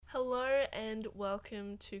Hello and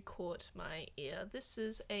welcome to Caught My Ear. This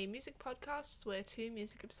is a music podcast where two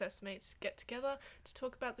music-obsessed mates get together to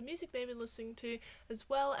talk about the music they've been listening to, as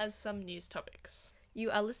well as some news topics.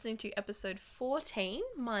 You are listening to episode 14.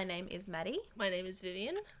 My name is Maddie. My name is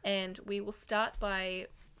Vivian. And we will start by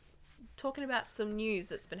talking about some news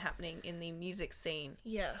that's been happening in the music scene.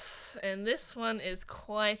 Yes, and this one is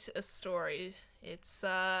quite a story. It's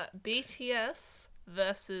BTS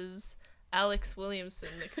versus Alex Williamson,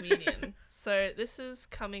 the comedian. So this is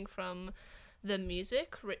coming from The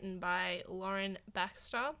Music, written by Lauren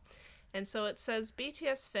Baxter. And so it says,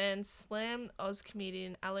 BTS fans slam Oz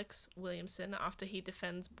comedian Alex Williamson after he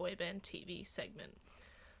defends boyband TV segment.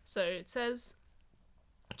 So it says,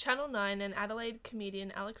 Channel 9 and Adelaide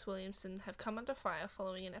comedian Alex Williamson have come under fire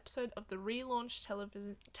following an episode of the relaunched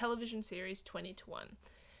television series 20 to 1.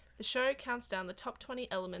 The show counts down the top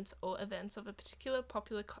 20 elements or events of a particular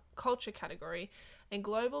popular culture category, and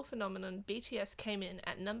global phenomenon BTS came in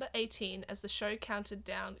at number 18 as the show counted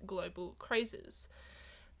down global crazes.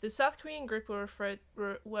 The South Korean group were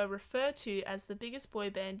referred to as the biggest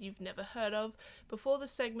boy band you've never heard of, before the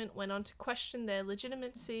segment went on to question their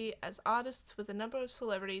legitimacy as artists, with a number of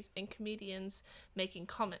celebrities and comedians making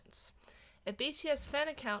comments. A BTS fan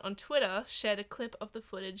account on Twitter shared a clip of the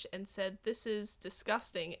footage and said, "This is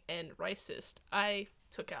disgusting and racist." I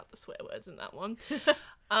took out the swear words in that one.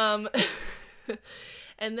 And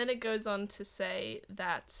then it goes on to say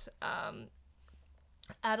that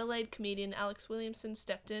Adelaide comedian Alex Williamson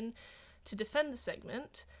stepped in to defend the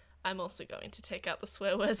segment. I'm also going to take out the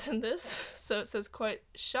swear words in this. So it says, quote,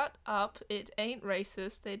 "Shut up, it ain't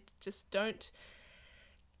racist. They just don't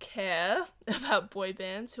care about boy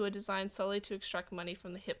bands who are designed solely to extract money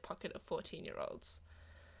from the hip pocket of 14-year-olds.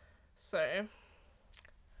 So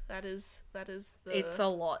that is It's a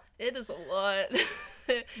lot. It is a lot.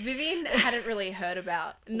 Vivian hadn't really heard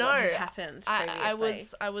about what had happened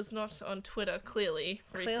previously. I was not on Twitter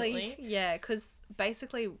recently. Yeah, because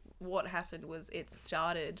basically what happened was it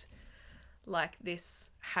started like this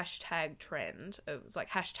hashtag trend. It was like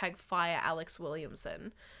hashtag fire Alex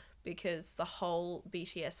Williamson, because the whole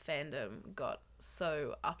BTS fandom got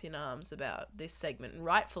so up in arms about this segment, and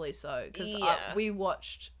rightfully so, because we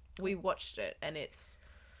watched it and it's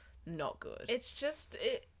not good. It's just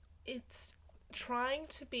it's trying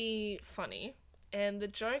to be funny, and the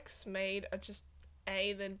jokes made are just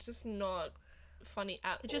they're just not funny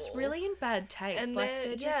at all. They're just really in bad taste, and like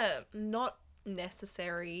they're just not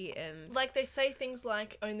necessary, and like they say things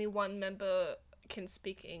like only one member can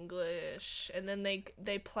speak English, and then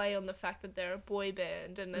they play on the fact that they're a boy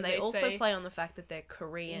band, and then they also play on the fact that they're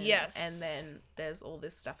Korean. Yes. And then there's all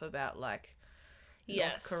this stuff about like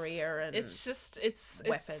North Korea, and it's weapons.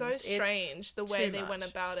 It's so strange the way they went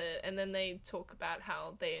much. about it. And then they talk about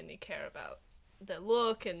how they only care about their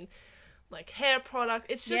look and like hair product.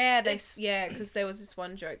 It's just because there was this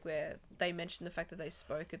one joke where they mentioned the fact that they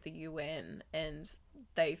spoke at the UN, and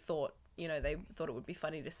they thought it would be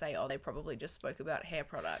funny to say, oh, they probably just spoke about hair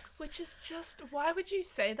products. Which is just, why would you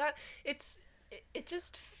say that? It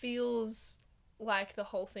just feels like the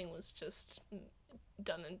whole thing was just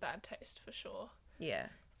done in bad taste, for sure. Yeah.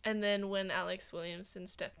 And then when Alex Williamson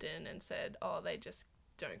stepped in and said, oh, they just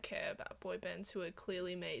don't care about boy bands who are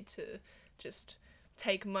clearly made to just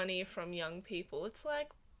take money from young people, it's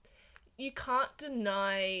like, you can't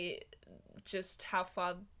deny just how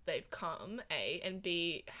far they've come, A, and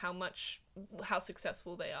B, how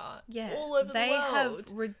successful they are all over the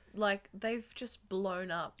world. They've just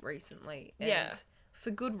blown up recently. And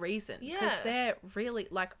for good reason. Because they're really,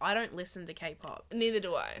 like, I don't listen to K-pop. Neither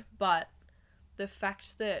do I. But the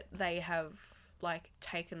fact that they have, like,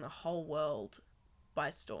 taken the whole world by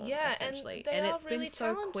storm, essentially. And it's really been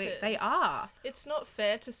so talented. quick. They are. It's not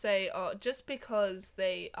fair to say, oh, just because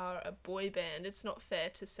they are a boy band, it's not fair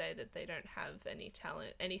to say that they don't have any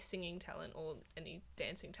talent, any singing talent or any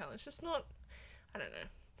dancing talent. It's just not, I don't know.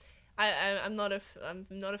 I'm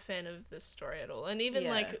not a fan of this story at all. And even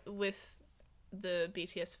like with the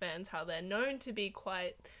BTS fans, how they're known to be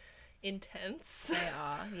quite intense. They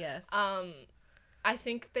are, yes. I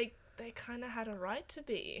think they kind of had a right to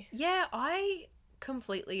be. Yeah, I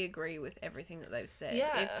completely agree with everything that they've said.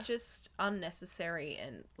 It's just unnecessary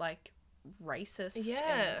and like racist.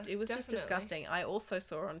 And it was just disgusting. I also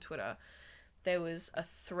saw on Twitter there was a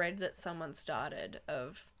thread that someone started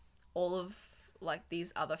of all of like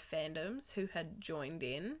these other fandoms who had joined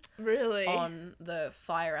in really on the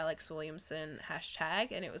Fire Alex Williamson hashtag,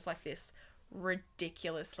 and it was like this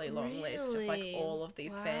ridiculously long list of like Really? all of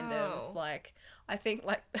these Wow. fandoms. Like I think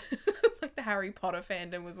like like the Harry Potter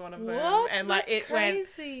fandom was one of them, What? and like That's it went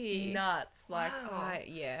crazy. nuts. Like Wow.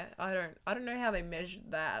 I don't know how they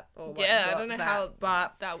measured that or like Yeah, I got don't know that, how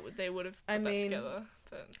but they would have I put that mean- together.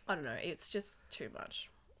 I don't know. It's just too much.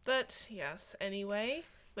 But yes, anyway,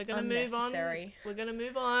 we're gonna move on. Unnecessary. We're gonna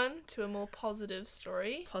move on to a more positive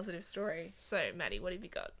story. Positive story. So, Maddie, what have you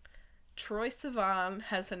got? Troye Sivan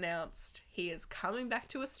has announced he is coming back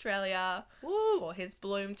to Australia Woo! for his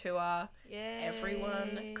Bloom tour. Yay!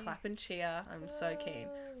 Everyone clap and cheer. I'm so keen.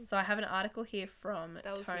 So I have an article here from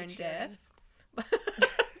That was me Tone cheering. Deaf.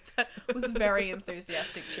 That was very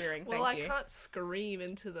enthusiastic cheering. Thank Well, you. I can't scream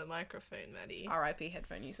into the microphone, Maddie. R.I.P.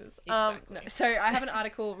 headphone users. Exactly. No. So I have an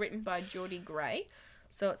article written by Geordie Gray.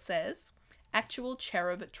 So it says, actual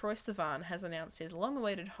cherub Troye Sivan has announced his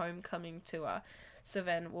long-awaited homecoming tour.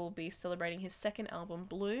 Sivan will be celebrating his second album,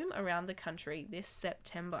 Bloom, around the country this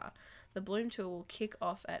September. The Bloom tour will kick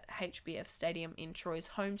off at HBF Stadium in Troy's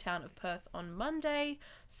hometown of Perth on Monday,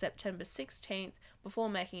 September 16th, before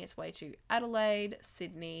making its way to Adelaide,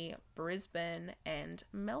 Sydney, Brisbane, and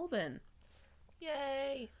Melbourne.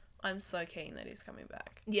 Yay! I'm so keen that he's coming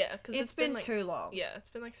back. Yeah, because It's been like, too long. Yeah,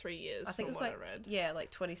 it's been like 3 years. I think from it's what like, I read. yeah,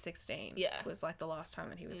 like 2016 Yeah. was like the last time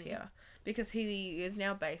that he was here. Because he is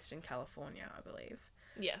now based in California, I believe,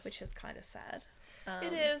 Yes, which is kind of sad.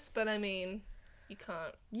 it is. But I mean, you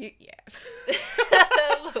can't. Yeah.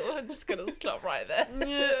 I'm just gonna stop right there.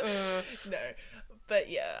 No, but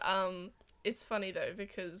yeah, it's funny though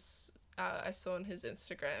because I saw on his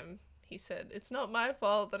Instagram he said it's not my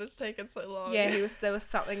fault that it's taken so long. Yeah, there was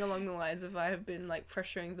something along the lines of I have been like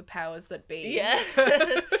pressuring the powers that be. Yeah.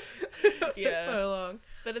 for Yeah. so long.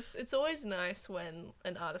 But it's always nice when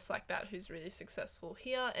an artist like that who's really successful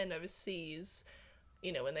here and overseas,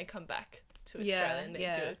 you know, when they come back to Australia Yeah, and they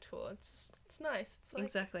yeah. do a tour. It's nice. It's like,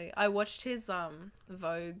 Exactly. I watched his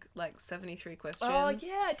Vogue like 73 questions. oh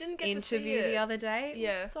yeah, I didn't get to see interview it. the other day. It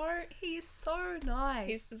was Yeah. he's so nice.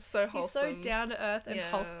 He's just so He's wholesome. so down to earth and Yeah.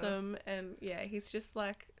 wholesome, and yeah, he's just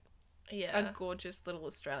like Yeah. a gorgeous little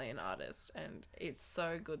Australian artist, and it's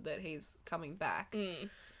so good that he's coming back. Mm.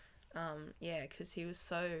 Yeah, because he was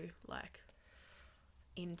so like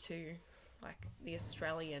into like the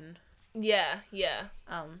Australian Yeah. Yeah.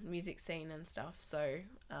 music scene and stuff. So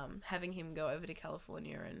having him go over to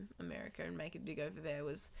California and America and make it big over there it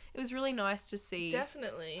was really nice to see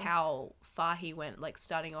Definitely. how far he went, like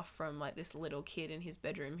starting off from like this little kid in his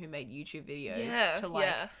bedroom who made YouTube videos Yeah. to like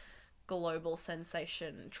yeah. global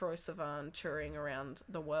sensation Troye Sivan touring around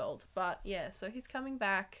the world. But yeah, so he's coming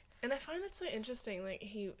back. And I find that so interesting. Like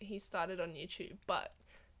he started on YouTube, but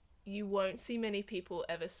you won't see many people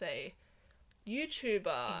ever say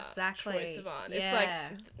YouTuber Exactly. Troye Sivan. Yeah. It's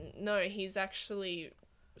like no, he's actually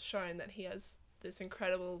shown that he has this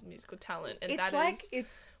incredible musical talent, and It's that like is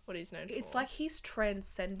it's what he's known for. it's like he's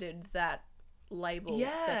transcended that label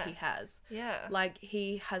Yeah. that he has. yeah, Like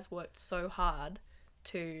he has worked so hard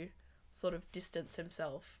to sort of distance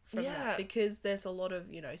himself from Yeah. that, because there's a lot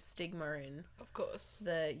of, you know, stigma in of course.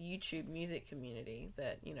 the YouTube music community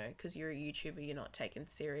that, you know, because you're a YouTuber, you're not taken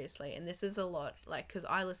seriously. And this is a lot, like, because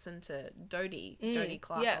I listen to Dodie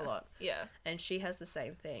Clark yeah. a lot, Yeah, and she has the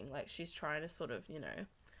same thing. Like, she's trying to sort of, you know,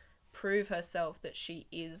 prove herself that she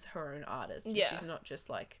is her own artist. And Yeah. she's not just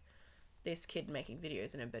like this kid making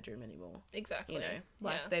videos in her bedroom anymore. exactly. You know,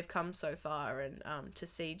 like yeah. they've come so far, and to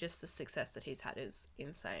see just the success that he's had is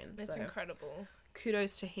insane. It's So incredible.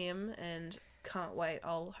 kudos to him, and can't wait.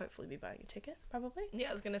 I'll hopefully be buying a ticket, probably.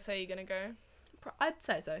 Yeah, I was gonna say you're gonna go. I'd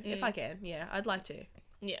say so if I can. Yeah, I'd like to.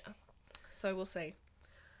 Yeah. So we'll see.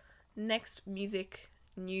 Next music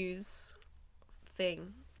news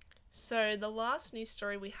thing. So the last news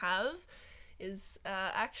story we have is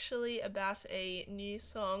actually about a new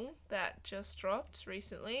song that just dropped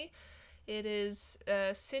recently. It is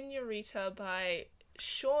Senorita by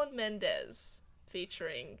Shawn Mendes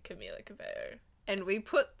featuring Camila Cabello. And we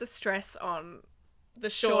put the stress on The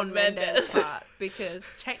Shawn Mendes part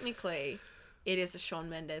because technically it is a Shawn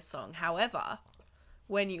Mendes song. However,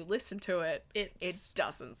 when you listen to it, it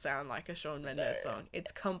doesn't sound like a Shawn Mendes No. song.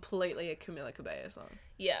 It's completely a Camila Cabello song.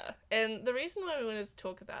 Yeah, and the reason why we wanted to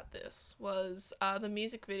talk about this was the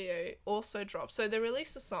music video also dropped. So they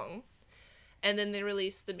released the song, and then they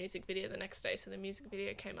released the music video the next day. So the music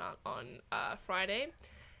video came out on Friday,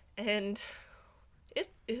 and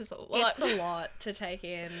it is a lot. It's a lot to take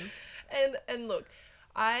in. And look,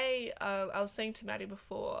 I was saying to Maddie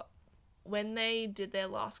before, when they did their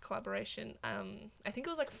last collaboration, I think it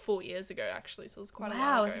was like 4 years ago actually, so it was quite a while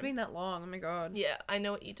Wow, ago. it's been that long. Oh my god. Yeah, I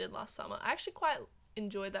Know What You Did Last Summer. I actually quite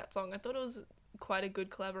enjoyed that song. I thought it was quite a good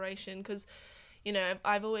collaboration because, you know,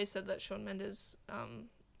 I've always said that Shawn Mendes,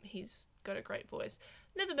 he's got a great voice.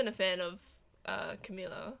 Never been a fan of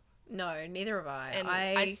Camila. No, neither have I. And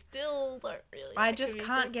I still don't really I like just her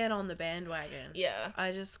can't music. get on the bandwagon. Yeah.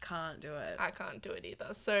 I just can't do it. I can't do it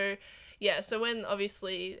either. So, yeah, so when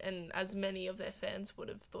obviously, and as many of their fans would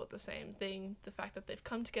have thought the same thing, the fact that they've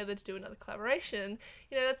come together to do another collaboration,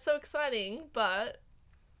 you know, that's so exciting, but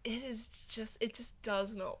it just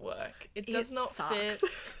does not work. It does not sucks. fit.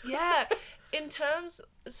 Yeah. In terms,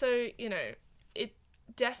 so, you know, it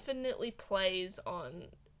definitely plays on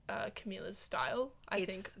Camila's style, I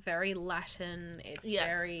think. It's very Latin. It's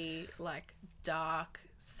Yes. very, like, dark,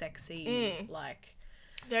 sexy, like,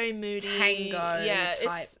 Very moody. tango Yeah,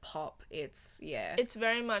 type pop. It's It's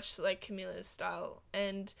very much like Camila's style.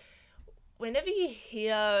 And whenever you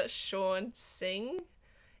hear Shawn sing,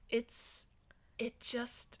 it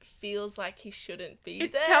just feels like he shouldn't be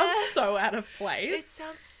It there. sounds so out of It place.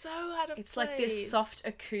 sounds so out of place. It's like this soft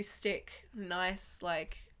acoustic, nice,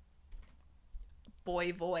 like,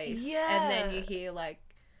 boy voice. And then you Yeah. hear, like,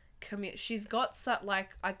 she's got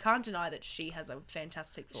like, I can't deny that she has a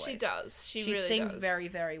fantastic voice. She does. She She really sings does. very,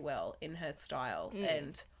 very well in her style.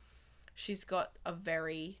 And she's got a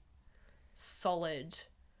very solid,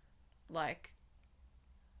 like,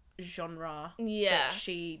 genre Yeah. that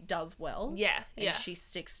she does well. Yeah. And Yeah. she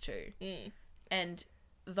sticks to. Mm. And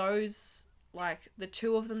those, like, the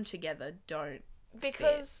two of them together don't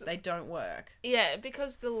Because fit. They don't work. yeah,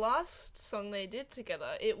 because the last song they did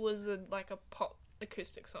together, it was like a pop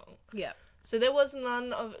acoustic song. Yeah. So there was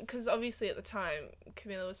none of, because obviously at the time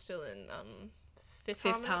Camila was still in Fifth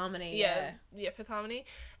Harmony, yeah, Fifth Harmony,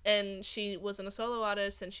 and she wasn't a solo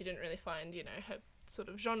artist, and she didn't really find, you know, her sort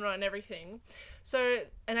of genre and everything. So,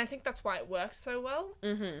 and I think that's why it worked so well.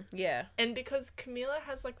 Mm-hmm. Yeah. And because Camila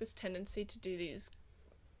has like this tendency to do these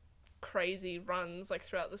crazy runs like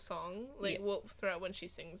throughout the song, like Yeah. well, throughout when she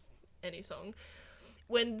sings any song.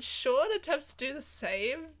 When Shawn attempts to do the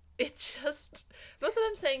same, it just, not that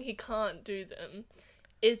I'm saying he can't do them,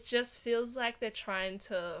 it just feels like they're trying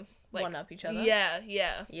to like One up each other. Yeah,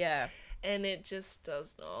 Yeah. and it just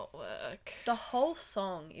does not work. The whole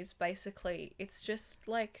song is basically, it's just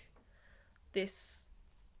like this,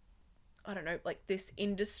 I don't know, like this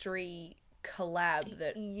industry collab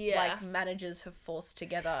that Yeah. like managers have forced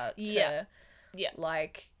together to Yeah.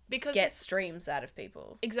 like Because get streams out of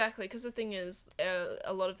people. exactly, because the thing is,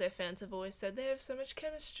 a lot of their fans have always said they have so much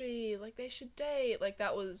chemistry, like they should date, like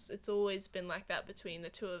it's always been like that between the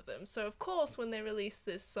two of them. So of course, when they released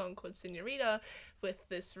this song called Senorita with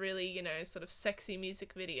this really, you know, sort of sexy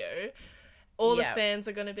music video, all Yeah. the fans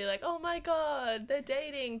are gonna be like, oh my god, they're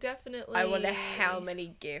dating, definitely. I wonder how many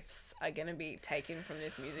GIFs are going to be taken from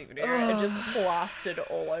this music video and just plastered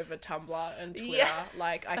all over Tumblr and Twitter. Yeah.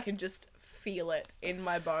 Like, I can just feel it in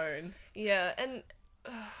my bones. Yeah, and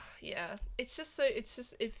yeah, it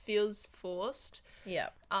feels forced. Yeah.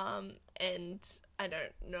 And I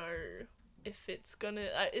don't know if it's gonna.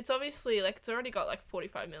 It's obviously like it's already got like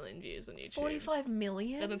 45 million views on YouTube. 45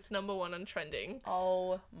 million? And it's number 1 on trending.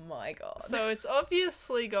 Oh my god. So it's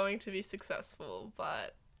obviously going to be successful,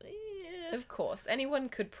 but yeah. Of course, anyone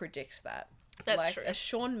could predict that. That's like true. a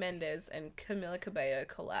Shawn Mendes and Camila Cabello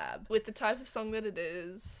collab, With the type of song that it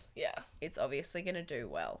is, yeah. it's obviously going to do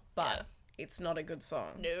well, but Yeah. it's not a good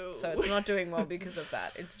song. No. So it's not doing well because of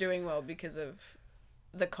that. It's doing well because of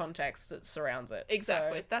the context that surrounds it.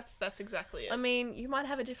 Exactly. So, That's exactly it. I mean, you might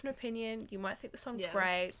have a different opinion. You might think the song's Yeah,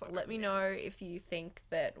 great. it's not Let me great. know if you think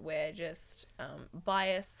that we're just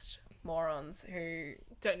biased morons who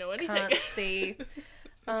Don't know anything. can't see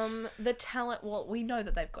the talent. Well, we know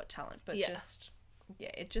that they've got talent, but Yeah.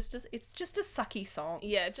 it's just a sucky song.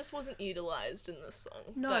 Yeah, it just wasn't utilized in this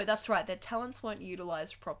song. No, but that's right. Their talents weren't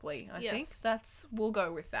utilized properly. I think Yes. we'll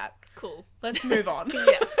go with that. cool. Let's move on.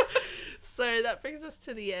 Yes. So that brings us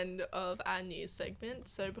to the end of our news segment.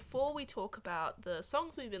 So before we talk about the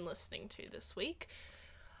songs we've been listening to this week,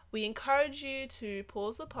 we encourage you to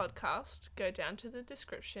pause the podcast, go down to the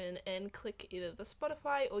description, and click either the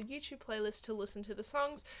Spotify or YouTube playlist to listen to the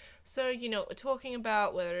songs so you know what we're talking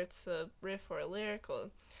about, whether it's a riff or a lyric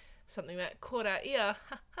or something that caught our ear.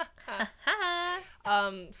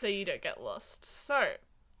 So you don't get lost. So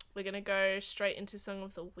we're going to go straight into Song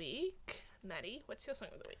of the Week. Maddie, what's your Song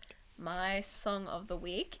of the Week? My song of the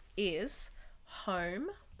week is Home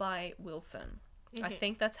by Wilson. I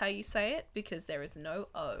think that's how you say it because there is no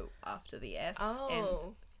O after the S and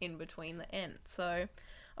Oh. in between the N. So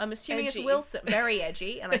I'm assuming Edgy. it's Wilson. Very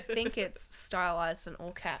edgy. And I think it's stylized in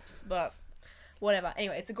all caps, but whatever.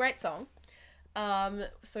 Anyway, it's a great song.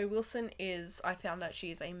 So Wilson I found out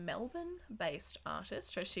she's a Melbourne-based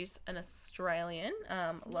artist, so she's an Australian.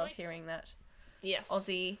 Love Nice. hearing that. Yes.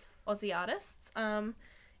 Aussie artists.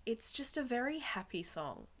 It's just a very happy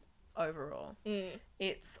song overall.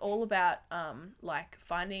 It's all about like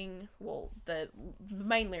finding, well, the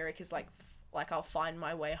main lyric is like I'll find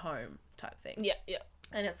my way home type thing. Yeah, yeah.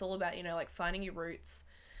 And it's all about, like finding your roots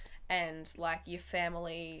and like your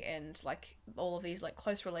family and like all of these like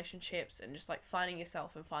close relationships and just like finding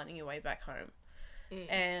yourself and finding your way back home.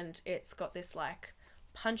 And it's got this like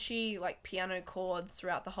punchy like piano chords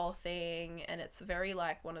throughout the whole thing, and it's very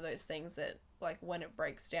like one of those things that like when it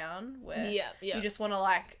breaks down where you just want to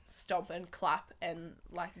like stop and clap and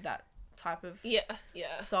like that type of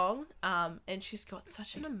song. And she's got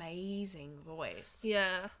such an amazing voice.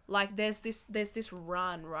 Like there's this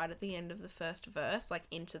run right at the end of the first verse, like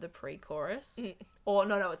into the pre-chorus. Or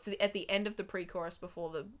no, it's at the end of the pre-chorus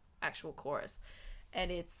before the actual chorus,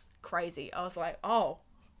 and it's crazy. I was like, oh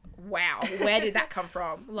wow, where did that come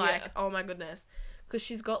from? Like, oh my goodness, because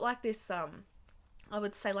she's got like this I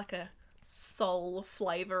would say like a soul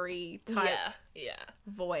flavory type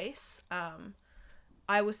voice.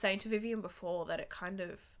 I was saying to Vivian before that it kind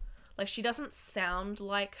of like, she doesn't sound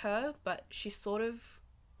like her, but she sort of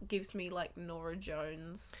gives me like Nora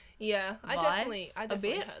Jones. I definitely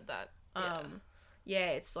heard that.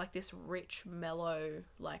 It's like this rich, mellow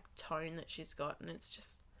like tone that she's got, and it's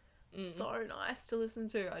just so nice to listen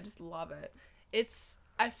to. I just love it.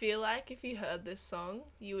 I feel like if you heard this song,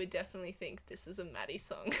 you would definitely think this is a Maddie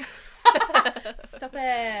song. Stop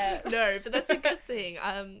it. No, but that's a good thing.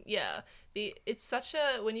 It's such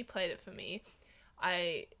a, when you played it for me,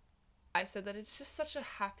 I said that it's just such a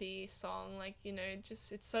happy song, like,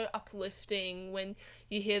 just it's so uplifting when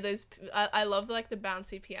you hear those. I love like the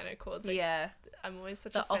bouncy piano chords. Like, I'm always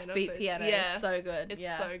such a fan of offbeat piano. It's so good.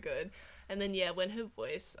 It's so good. And then when her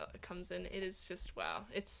voice comes in, it is just wow.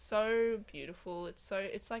 It's so beautiful. It's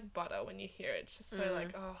like butter when you hear it. It's just so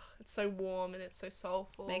like, oh, it's so warm and it's so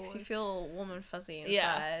soulful. Makes you feel warm and fuzzy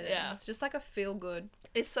inside. Yeah. It's just like a feel good.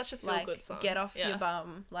 It's such a feel good song. Get off your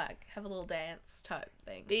bum, like have a little dance type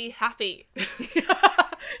thing. Be happy.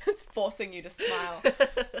 It's forcing you to smile.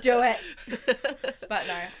 Do it. But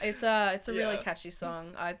no, it's a really catchy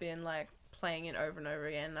song. I've been like playing it over and over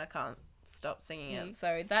again. I can't stop singing it.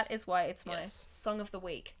 So that is why it's my song of the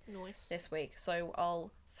week this week. So I'll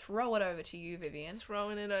throw it over to you, Vivian.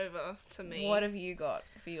 Throwing it over to me. What have you got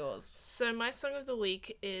for yours? So my song of the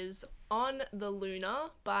week is On the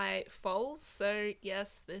Lunar by Foals. So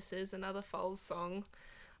yes, this is another Foals song.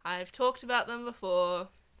 I've talked about them before.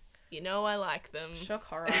 I like them. Shock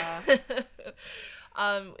horror.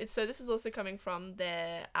 So this is also coming from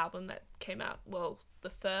their album that came out, well, the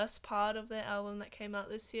first part of their album that came out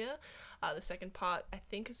this year. The second part, I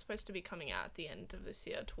think, is supposed to be coming out at the end of this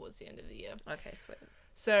year, towards the end of the year. Okay, sweet.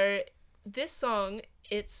 So this song,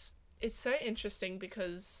 it's so interesting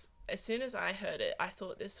because as soon as I heard it, I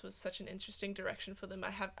thought this was such an interesting direction for them.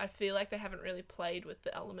 I feel like they haven't really played with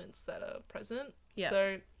the elements that are present. Yeah.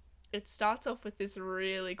 So it starts off with this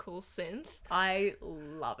really cool synth. I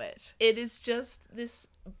love it. It is just this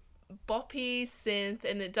boppy synth,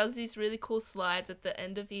 and it does these really cool slides at the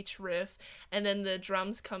end of each riff, and then the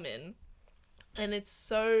drums come in. And it's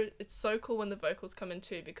so cool when the vocals come in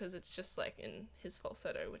too, because it's just like in his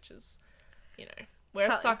falsetto, which is, we're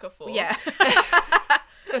a sucker for. Yeah.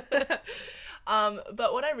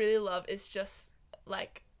 But what I really love is just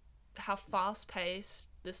like how fast paced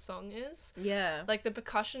this song is. Yeah. Like the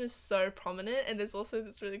percussion is so prominent, and there's also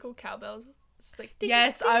this really cool cowbell. It's like ding,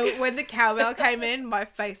 yes, ding. when the cowbell came in, my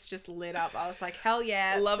face just lit up. I was like, hell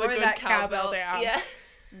yeah, love throw a good that cowbell down. Yeah.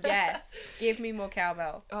 Yes, give me more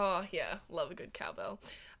cowbell. Oh yeah, love a good cowbell.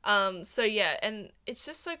 So yeah, and it's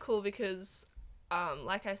just so cool because,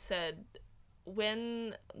 like I said,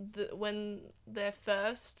 when their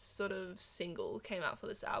first sort of single came out for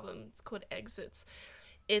this album, it's called Exits.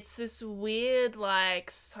 It's this weird like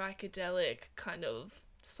psychedelic kind of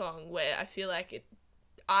song where I feel like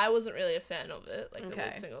I wasn't really a fan of it, like the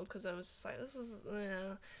lead single, because I was just like, this is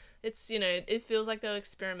it's it feels like they were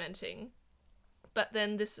experimenting. But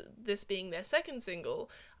then this being their second single,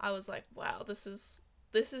 I was like, wow, this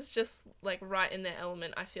is just like right in their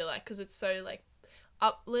element, I feel like, because it's so like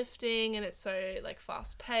uplifting and it's so like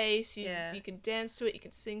fast paced. You can dance to it, you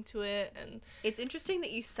can sing to it, and it's interesting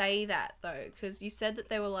that you say that though, because you said that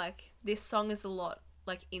they were like, this song is a lot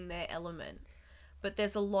like in their element, but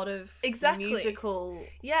there's a lot of musical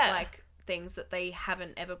like things that they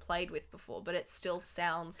haven't ever played with before, but it still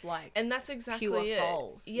sounds like, and that's exactly pure it.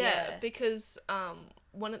 Foals. Yeah, because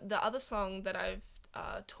one of the other song that I've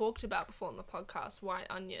talked about before on the podcast, White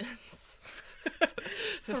Onions.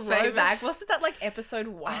 Throwback. Wasn't that like episode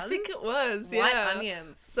 1? I think it was, White yeah.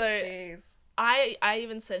 Onions. So Jeez. I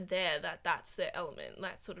even said there that that's their element,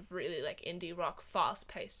 that sort of really like indie rock,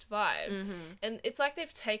 fast-paced vibe. Mm-hmm. And it's like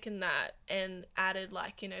they've taken that and added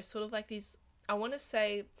like, you know, sort of like these, I want to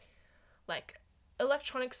say like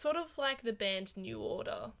electronic, sort of like the band New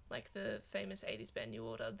Order, like the famous 80s band New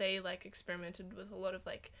Order. They like experimented with a lot of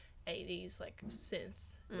like 80s like synth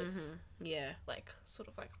with Yeah. like sort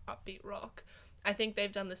of like upbeat rock. I think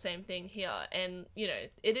they've done the same thing here, and you know,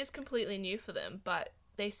 it is completely new for them, but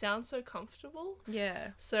they sound so comfortable. Yeah.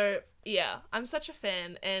 So yeah, I'm such a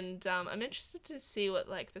fan, and I'm interested to see what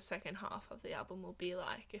like the second half of the album will be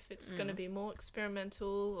like, if it's gonna be more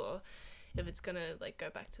experimental or if it's gonna like go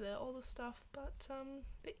back to their older stuff. But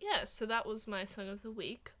yeah, so that was my song of the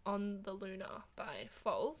week, On the Lunar by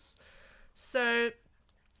Foals. So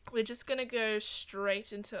we're just gonna go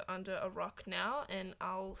straight into Under a Rock now, and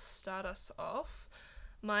I'll start us off.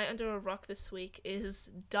 My Under a Rock this week is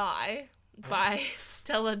Die by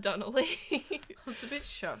Stella Donnelly. I was a bit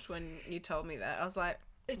shocked when you told me that. I was like,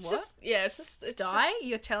 It's what? just, yeah, it's just... It's Die? just-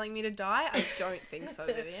 You're telling me to die? I don't think so,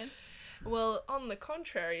 Vivian. well, on the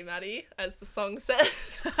contrary, Maddie, as the song says,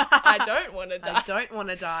 I don't want to die. I don't want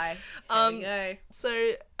to die. Here we go.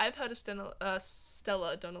 So I've heard of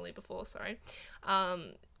Stella Donnelly before, sorry.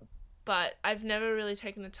 But I've never really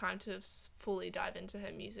taken the time to fully dive into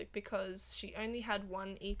her music because she only had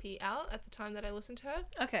one EP out at the time that I listened to her.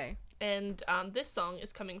 Okay. And this song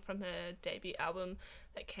is coming from her debut album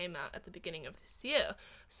that came out at the beginning of this year.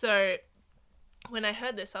 So when I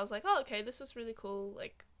heard this, I was like, oh, okay, this is really cool,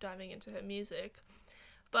 like diving into her music.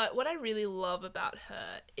 But what I really love about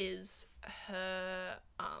her is her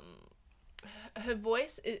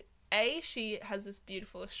voice. She has this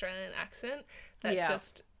beautiful Australian accent that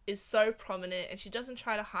just is so prominent, and she doesn't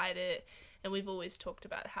try to hide it. And we've always talked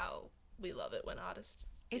about how we love it when artists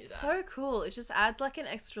do It's that. so cool. It just adds like an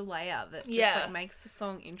extra layer that just like makes the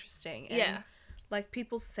song interesting. And like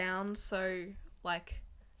people sound so like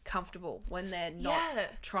comfortable when they're not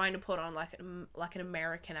trying to put on like an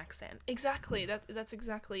American accent. Exactly. That's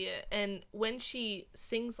exactly it. And when she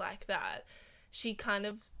sings like that, she kind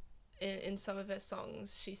of in some of her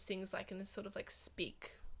songs, she sings like in this sort of like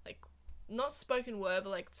speak, like not spoken word, but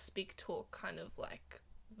like speak talk kind of like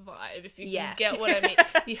vibe, if you can get what I mean.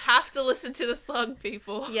 You have to listen to the song,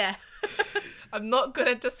 people. Yeah. I'm not good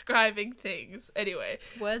at describing things. Anyway.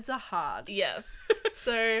 Words are hard. Yes.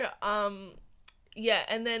 So, yeah,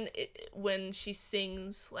 and then when she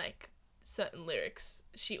sings like certain lyrics,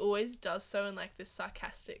 she always does so in like this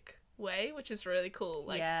sarcastic way, which is really cool.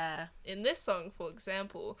 Like in this song, for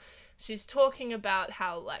example, she's talking about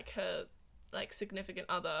how like her like significant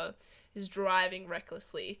other is driving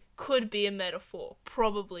recklessly. Could be a metaphor.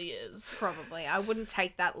 Probably is. Probably. I wouldn't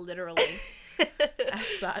take that literally as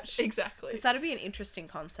such. Exactly. Because that'd be an interesting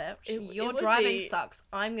concept. It Your would driving be. sucks.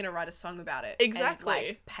 I'm going to write a song about it. Exactly. And,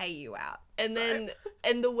 like, pay you out. And then,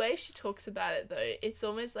 and the way she talks about it though, it's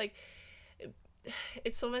almost like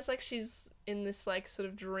she's in this like sort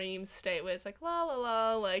of dream state where it's like la la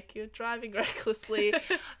la, like you're driving recklessly.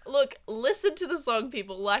 Look, listen to the song,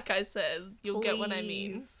 people. Like I said, you'll get what I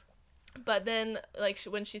mean. But then, like,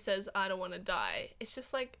 when she says, I don't want to die, it's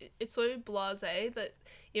just, like, it's so blasé that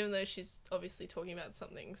even though she's obviously talking about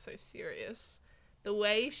something so serious, the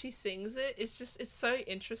way she sings it, it's just, it's so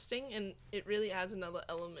interesting, and it really adds another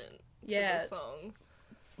element to the song.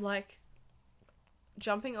 Like,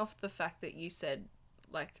 jumping off the fact that you said,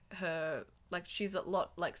 like, her, like, she's a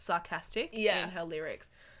lot, like, sarcastic in her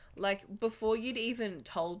lyrics. Like, before you'd even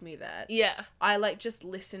told me that, I, like, just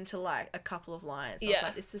listened to, like, a couple of lines. I was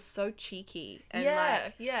like, this is so cheeky. And,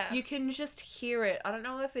 like, you can just hear it. I don't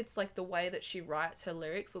know if it's, like, the way that she writes her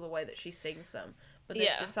lyrics or the way that she sings them. But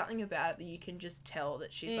there's just something about it that you can just tell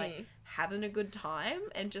that she's, like, having a good time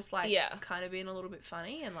and just, like, kind of being a little bit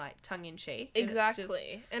funny and, like, tongue-in-cheek.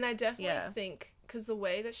 Exactly. And I definitely think, because the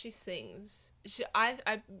way that she sings,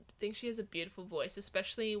 I think she has a beautiful voice,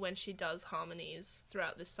 especially when she does harmonies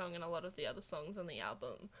throughout this song and a lot of the other songs on the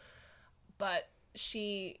album. But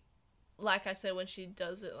she, like I said, when she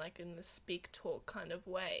does it, like, in the speak-talk kind of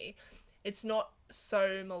way, it's not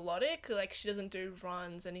so melodic. Like, she doesn't do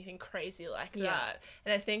runs, anything crazy like that.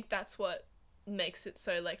 And I think that's what makes it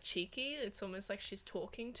so, like, cheeky. It's almost like she's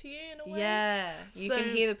talking to you in a way. Yeah. You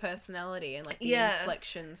can hear the personality and, like, the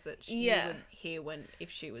inflections that you would hear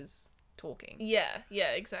if she was talking. Yeah,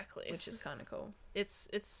 exactly. Which is kind of cool. It's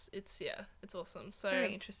awesome. So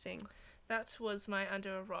very interesting. That was my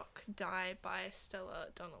Under a Rock, Die by Stella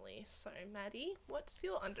Donnelly. So, Maddie, what's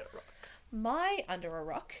your Under a Rock? My Under a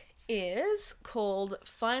Rock is called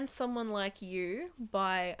Find Someone Like You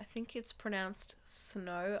by, I think it's pronounced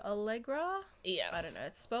Snow Allegra. Yes. I don't know.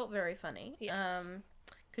 It's spelt very funny. Yes.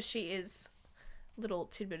 Because she is, little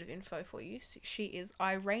tidbit of info for you, she is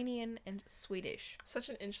Iranian and Swedish. Such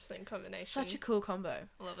an interesting combination. Such a cool combo.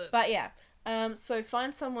 Love it. But yeah, so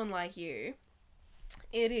Find Someone Like You.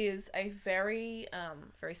 It is a very,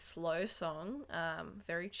 very slow song,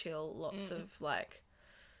 very chill, lots of like,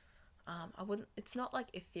 it's not like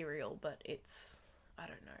ethereal, but it's, I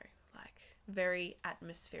don't know, like very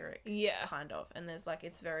atmospheric, Yeah. kind of. And there's like,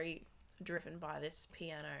 it's very driven by this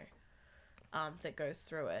piano, that goes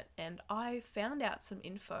through it. And I found out some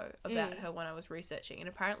info about her when I was researching, and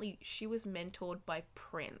apparently she was mentored by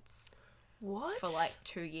Prince What? for like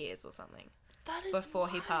 2 years or something. That is Before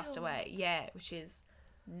he passed wild. away. Yeah, which is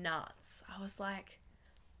nuts. I was like,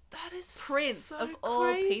 That is Prince so of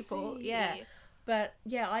all crazy. people. Yeah. But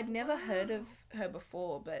yeah, I'd never heard of her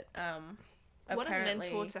before, but What apparently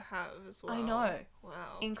a mentor to have as well. I know.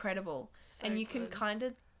 Wow. Incredible. So and you can good. kind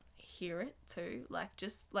of hear it too, like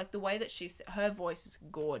just like the way that her voice is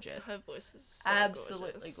gorgeous. Her voice is so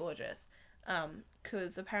Absolutely gorgeous.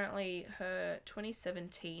 Because apparently her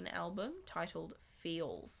 2017 album titled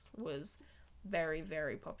Feels was very,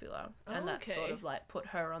 very popular. And that okay. sort of like put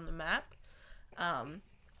her on the map.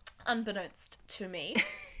 Unbeknownst to me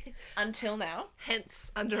until now.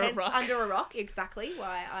 Hence Under Hence a Rock. Under a Rock, exactly,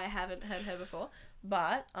 why I haven't heard her before.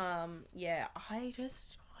 But yeah, I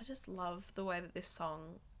just love the way that this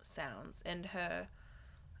song sounds, and her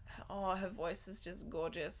voice is just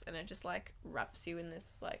gorgeous, and it just like wraps you in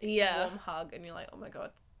this like Yeah. warm hug, and you're like, oh my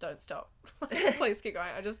god, don't stop. Please keep going.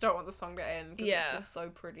 I just don't want the song to end because Yeah. it's just so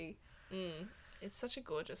pretty. It's such a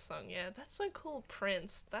gorgeous song. Yeah, that's so cool.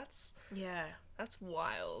 Prince. That's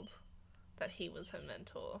wild that he was her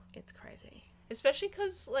mentor. It's crazy. Especially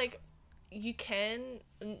because, like, you can,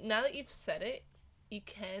 now that you've said it, you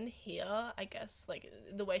can hear, I guess, like,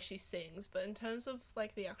 the way she sings, but in terms of,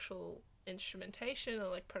 like, the actual instrumentation or,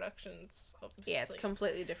 like, production, it's obviously... Yeah, it's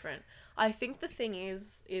completely different. I think the thing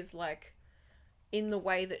is like, in the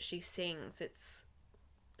way that she sings,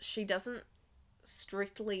 she doesn't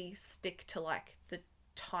strictly stick to, like, the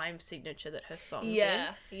time signature that her song's in.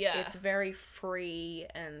 Yeah. It's very free,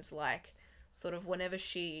 and, like, sort of whenever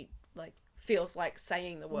she, like, feels like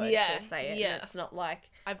saying the word, she'll say it. Yeah. And it's not like,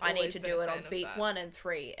 I've I need always to been do a it fan on of beat that. 1 and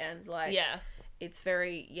 3, and, like, Yeah. it's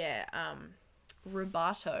very,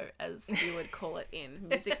 rubato, as you would call it in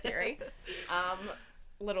music theory.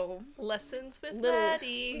 Little Lessons with little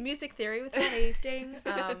Maddie. music theory with Maddie. Ding.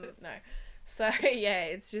 No. So yeah,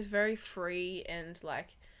 it's just very free, and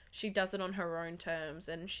like she does it on her own terms,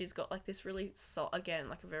 and she's got like this really again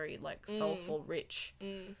like a very like soulful, rich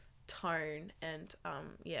tone, and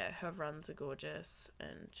yeah, her runs are gorgeous,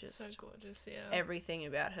 and just So gorgeous, yeah. everything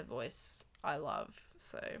about her voice I love.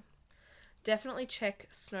 So definitely check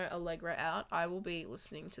Snow Allegra out. I will be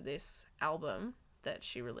listening to this album that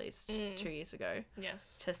she released 2 years ago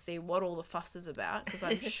Yes. to see what all the fuss is about, because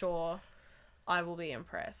I'm sure I will be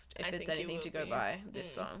impressed if I it's think you anything will to go be. by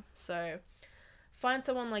this song. So Find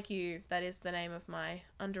Someone Like You, that is the name of my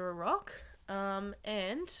Under a Rock.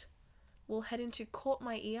 And we'll head into Caught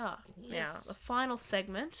My Ear now, Yes. the final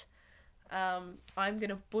segment. I'm going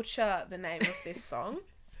to butcher the name of this song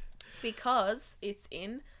because it's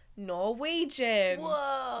in Norwegian.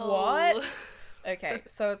 Whoa. What? Okay,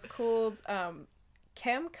 so it's called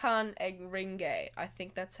Kem kan eg ringe. I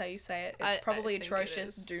think that's how you say it. It's I probably think it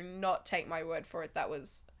atrocious. is. Do not take my word for it. That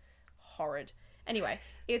was horrid. Anyway,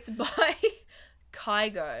 it's by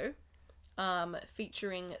Kygo,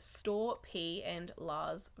 featuring Store P and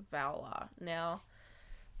Lars Vaular. Now,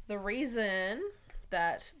 the reason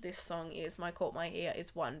that this song is my Caught My Ear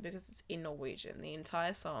is one, because it's in Norwegian. The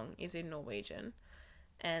entire song is in Norwegian.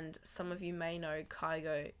 And some of you may know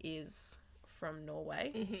Kygo is from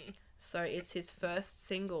Norway. Mm-hmm. So it's his first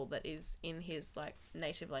single that is in his like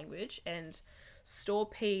native language, and Store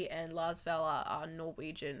P and Lars Vaular are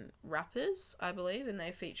Norwegian rappers, I believe, and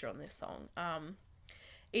they feature on this song.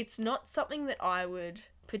 It's not something that I would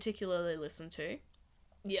particularly listen to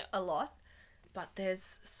Yeah. a lot, but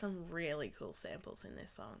there's some really cool samples in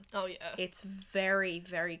this song. Oh, yeah. It's very,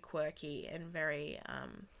 very quirky and very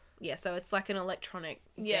so it's like an electronic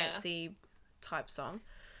dancey type song.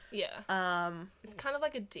 Yeah. It's kind of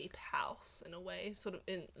like a deep house in a way, sort of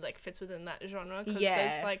in like fits within that genre, because Yeah.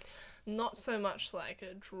 there's like not so much like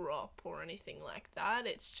a drop or anything like that.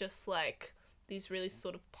 It's just like these really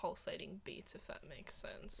sort of pulsating beats, if that makes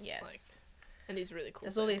sense. Yes. Like, And these really cool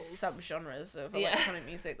There's all these samples. subgenres of Yeah. electronic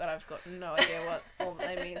music that I've got no idea what all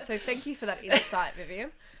they mean. So thank you for that insight,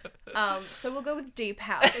 Vivian. So we'll go with Deep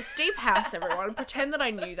House. It's Deep House, everyone. Pretend that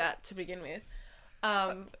I knew that to begin with.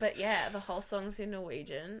 But yeah, the whole song's in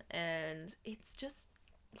Norwegian, and it's just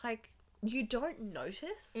like you don't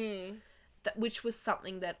notice that, which was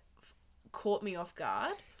something that caught me off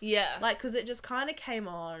guard. Yeah. Like, because it just kind of came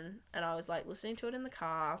on, and I was like listening to it in the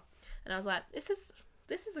car, and I was like, this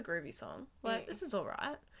is a groovy song. Like, this is all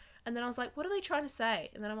right. And then I was like, what are they trying to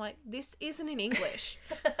say? And then I'm like, this isn't in English.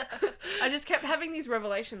 I just kept having these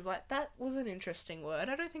revelations like, that was an interesting word.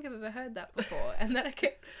 I don't think I've ever heard that before. And then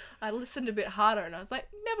I listened a bit harder, and I was like,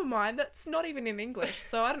 never mind, that's not even in English.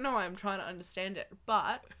 So I don't know why I'm trying to understand it.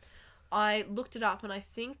 But I looked it up, and I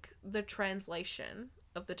think the translation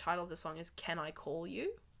of the title of the song is Can I Call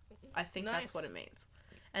You? I think that's what it means.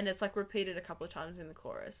 And it's like repeated a couple of times in the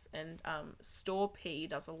chorus. And Store P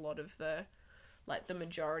does a lot of the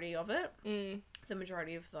majority of it. The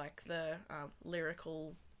majority of like the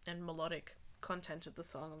lyrical and melodic content of the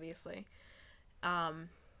song, obviously.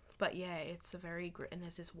 But yeah, it's a very and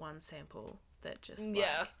there's this one sample that just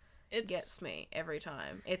it gets me every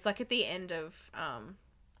time. It's like at the end of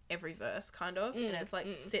every verse, kind of, and it's like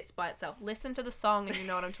sits by itself. Listen to the song and you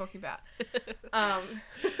know what I'm talking about.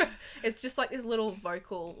 It's just like this little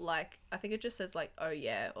vocal, like I think it just says like oh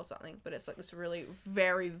yeah or something, but it's like this really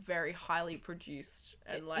very very highly produced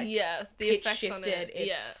and like the pitch effects shifted. on it.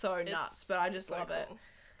 It's so nuts, but I just so love it. cool.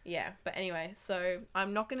 Yeah, but anyway, so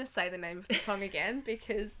I'm not going to say the name of the song again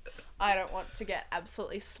because I don't want to get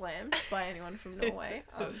absolutely slammed by anyone from Norway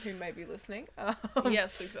who may be listening.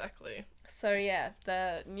 Yes, exactly. So yeah,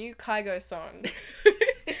 the new Kygo song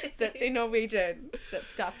that's in Norwegian that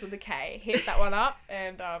starts with a K. Hit that one up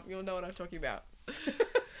and you'll know what I'm talking about.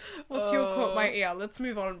 What's your caught my ear? Let's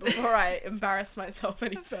move on before I embarrass myself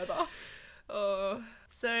any further.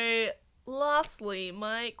 So lastly,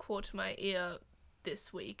 my caught my ear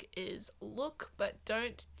this week is Look But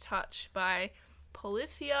Don't Touch by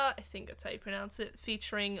Polyphia, I think that's how you pronounce it,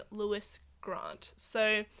 featuring Lewis Grant.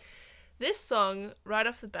 So this song, right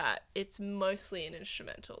off the bat, it's mostly an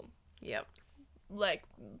instrumental. Yep. Like,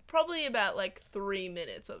 probably about, 3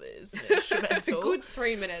 minutes of it is an instrumental. A good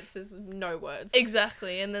 3 minutes is no words.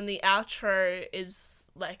 Exactly, and then the outro is,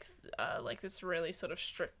 like this really sort of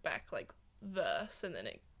stripped back, verse, and then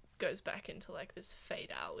it goes back into, this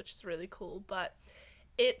fade out, which is really cool, but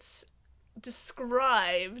it's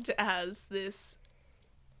described as this,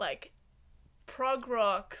 prog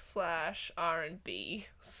rock / R&B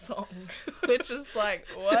song, which is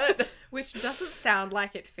what? Which doesn't sound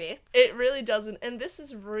like it fits. It really doesn't, and this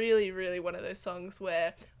is really, really one of those songs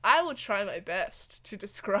where I will try my best to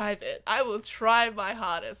describe it. I will try my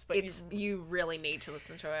hardest, but you really need to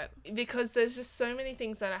listen to it. Because there's just so many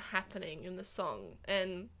things that are happening in the song,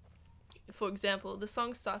 and for example, the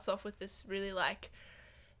song starts off with this really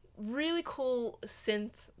cool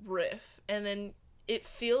synth riff, and then it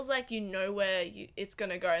feels like you know where it's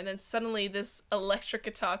gonna go, and then suddenly this electric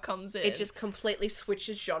guitar comes in. It just completely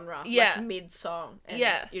switches genre, mid-song, and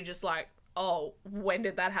you're just like, oh, when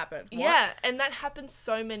did that happen? What? Yeah, and that happens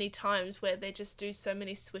so many times where they just do so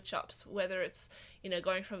many switch-ups, whether it's,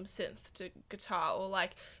 going from synth to guitar, or,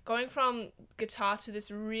 going from guitar to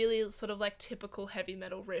this really sort of, typical heavy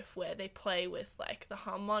metal riff where they play with, the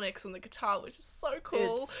harmonics on the guitar, which is so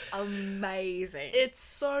cool. It's amazing. It's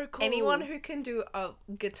so cool. Anyone who can do a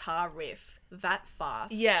guitar riff that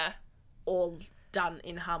fast, all done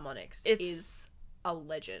in harmonics, is a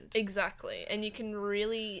legend. Exactly, and you can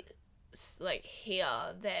really hear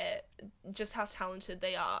just how talented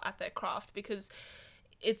they are at their craft, because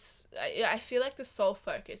I feel like the sole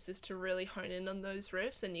focus is to really hone in on those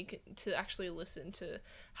riffs, and you can to actually listen to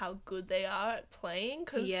how good they are at playing,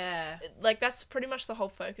 because that's pretty much the whole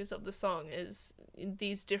focus of the song, is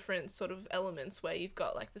these different sort of elements where you've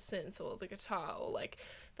got the synth or the guitar or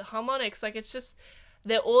the harmonics. It's just,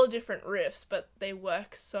 they're all different riffs, but they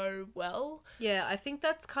work so well. Yeah, I think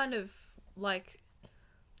that's kind of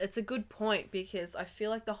it's a good point, because I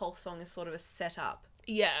feel like the whole song is sort of a setup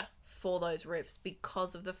for those riffs,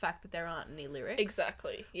 because of the fact that there aren't any lyrics.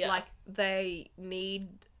 Exactly. Yeah. They need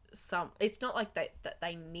it's not like that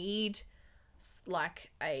they need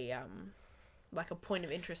a point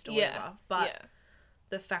of interest or whatever, but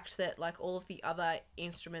the fact that all of the other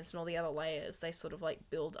instruments and all the other layers, they sort of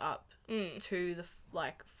build up to the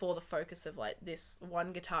for the focus of this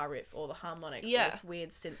one guitar riff or the harmonics or this weird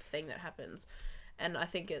synth thing that happens. And I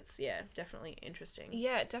think it's, definitely interesting.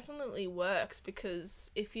 Yeah, it definitely works,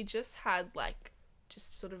 because if you just had,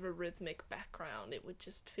 just sort of a rhythmic background, it would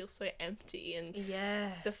just feel so empty. And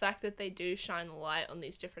Yeah. the fact that they do shine the light on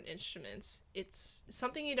these different instruments, it's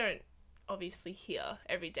something you don't obviously hear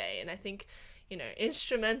every day. And I think, you know,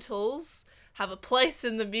 instrumentals have a place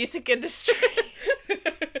in the music industry.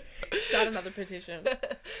 Start another petition.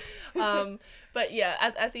 But yeah,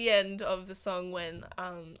 at the end of the song, when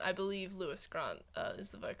I believe Lewis Grant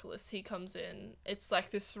is the vocalist, he comes in, it's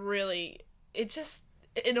like this really, it just,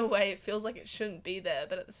 in a way, it feels like it shouldn't be there,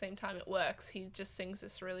 but at the same time it works. He just sings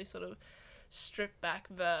this really sort of stripped back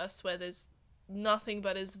verse where there's nothing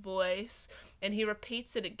but his voice, and he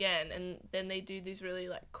repeats it again, and then they do these really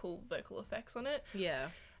like cool vocal effects on it, Yeah.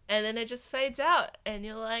 and then it just fades out, and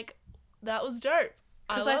you're like, that was dope.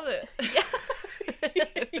 I love it.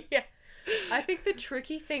 Yeah. I think the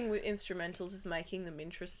tricky thing with instrumentals is making them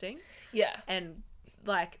interesting Yeah. and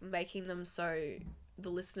like making them so the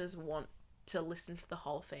listeners want to listen to the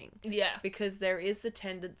whole thing. Yeah. Because there is the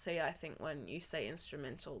tendency, I think, when you say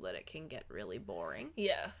instrumental that it can get really boring.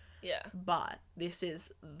 Yeah. Yeah. But this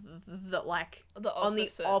is the like The on the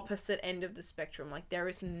opposite. opposite end of the spectrum. Like there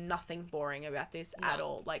is nothing boring about this at No.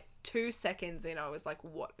 all. Like 2 seconds in, I was like,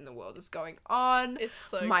 "What in the world is going on?" It's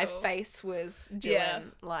so My cool. face was doing Yeah.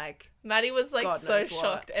 like. Maddie was like God so knows what.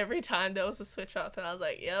 shocked every time there was a switch up, and I was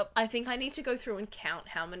like, yep. I think I need to go through and count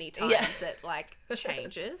how many times Yeah. it like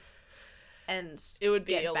changes, and It would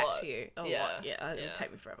be get a back lot. to you a Yeah. lot. Yeah, it would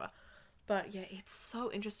take me forever. But yeah, it's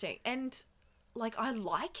so interesting and. Like, I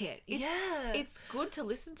like it. It's good to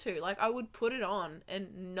listen to. Like, I would put it on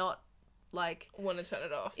and not, like... Want to turn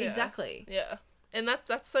it off. Yeah. Exactly. Yeah. And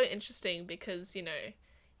that's so interesting because, you know,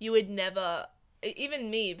 you would never... Even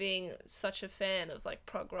me being such a fan of, like,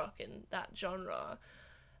 prog rock and that genre,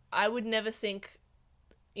 I would never think,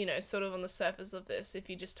 you know, sort of on the surface of this, if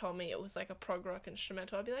you just told me it was, like, a prog rock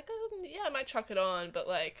instrumental, I'd be like, oh, yeah, I might chuck it on, but,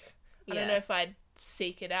 like, I don't know if I'd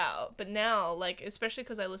seek it out. But now, like, especially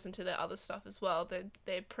because I listen to their other stuff as well,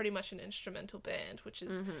 they're pretty much an instrumental band, which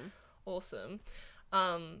is awesome.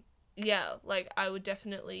 Yeah, like, I would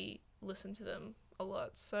definitely listen to them a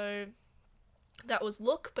lot. So that was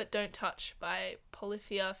Look But Don't Touch by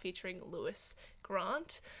Polyphia featuring Lewis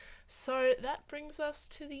Grant. So that brings us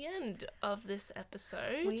to the end of this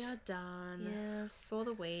episode. We are done. Yes. For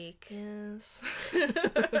the week. Yes.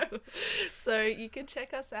 So you can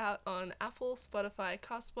check us out on Apple, Spotify,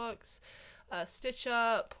 Castbox,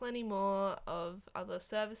 Stitcher, plenty more of other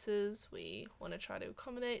services. We want to try to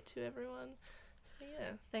accommodate to everyone. So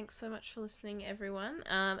yeah. Thanks so much for listening, everyone.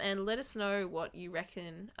 And let us know what you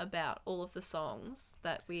reckon about all of the songs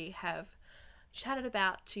that we have chatted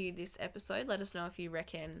about to you this episode. Let us know if you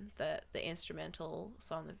reckon that the instrumental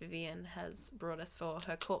song that Vivian has brought us for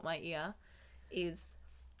her Caught My Ear is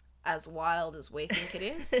as wild as we think it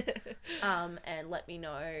is. And let me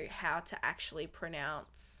know how to actually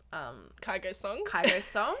pronounce Kygo's song. Kygo's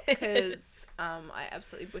song, because I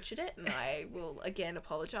absolutely butchered it, and I will again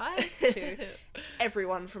apologise to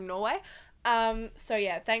everyone from Norway. So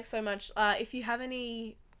yeah, thanks so much. If you have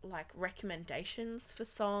any like recommendations for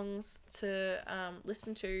songs to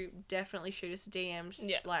listen to, definitely shoot us a DM.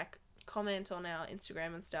 Just, like comment on our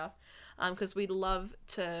Instagram and stuff, because we'd love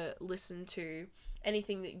to listen to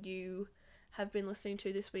anything that you have been listening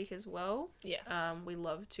to this week as well. Yes. We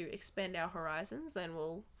love to expand our horizons, and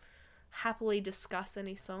we'll happily discuss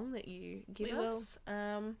any song that you give us.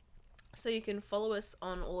 So you can follow us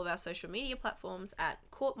on all of our social media platforms at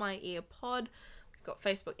Caught My Ear Pod. We've got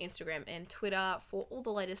Facebook, Instagram, and Twitter for all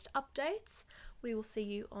the latest updates. We will see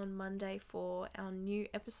you on Monday for our new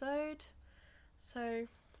episode. So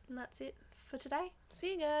that's it for today.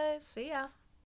 See you guys. See ya.